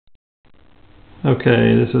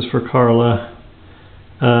Okay, this is for Carla.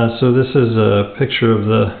 So this is a picture of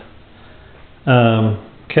the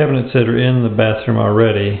cabinets that are in the bathroom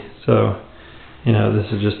already. So, you know,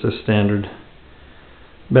 this is just a standard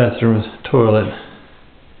bathroom, toilet,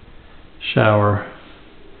 shower,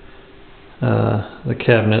 the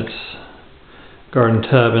cabinets, garden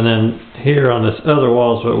tub, and then here on this other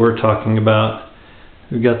wall is what we're talking about.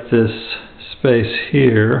 We've got this space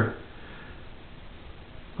here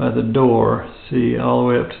by the door, see, all the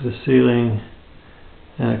way up to the ceiling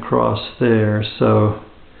and across there. So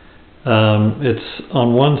it's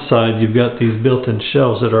on one side you've got these built-in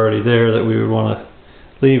shelves that are already there that we would want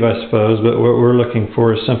to leave, I suppose, but what we're looking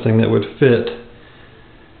for is something that would fit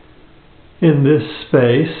in this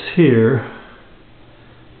space here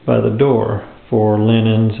by the door for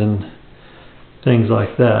linens and things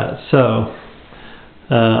like that. So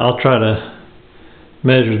I'll try to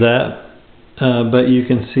measure that, but you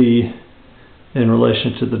can see in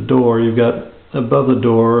relation to the door, you've got above the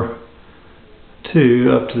door 2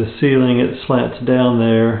 up to the ceiling, it slants down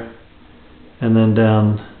there and then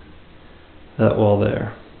down that wall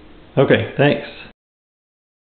there. Okay, thanks.